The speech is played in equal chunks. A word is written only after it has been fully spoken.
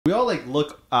We all like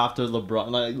look after LeBron,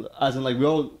 like as in like we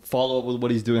all follow up with what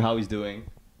he's doing, how he's doing.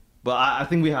 But I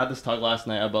think we had this talk last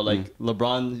night about like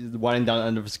LeBron winding down the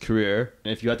end of his career,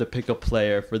 and if you had to pick a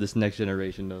player for this next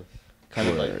generation to kind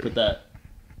of like put that.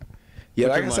 Yeah,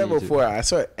 like I said before, I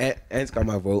saw Ant's got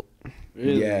my vote.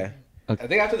 Really? Yeah. Okay. I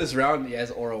think after this round, yeah, his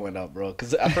aura went up, bro.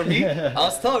 Because for me, I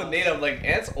was telling Nate, I'm like,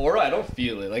 Ant's aura, I don't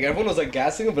feel it. Like, everyone was, like,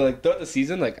 gassing him, but, like, throughout the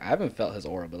season, like, I haven't felt his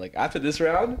aura. But, like, after this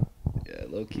round, yeah,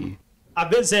 low-key. I've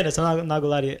been saying this, I'm not gonna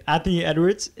lie to you. Anthony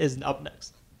Edwards is up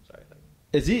next.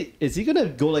 Sorry. Is he gonna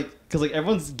go like, because like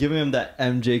everyone's giving him that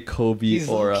MJ Kobe He's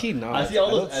aura. low-key not. I see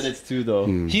all those edits too though.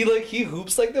 He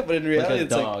hoops like that, but in reality,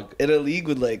 it's dog. like in a league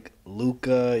with like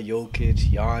Luka, Jokic,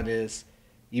 Giannis,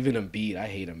 even Embiid. I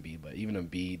hate Embiid, but even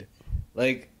Embiid,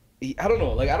 like I don't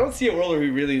know, like I don't see a world where he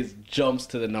really jumps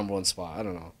to the number one spot. I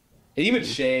don't know. And even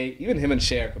Shea, even him and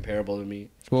Shea are comparable to me.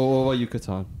 Well, what about you,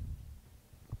 Katan?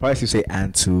 Probably should say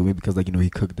Ant too, maybe because like he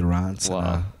cooked the rounds.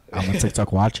 Wow. And, I'm a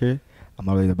TikTok watcher. I'm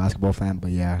not really a basketball fan, but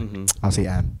yeah, I'll say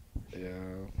Ant. Yeah.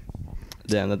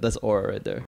 Damn, that's aura right there.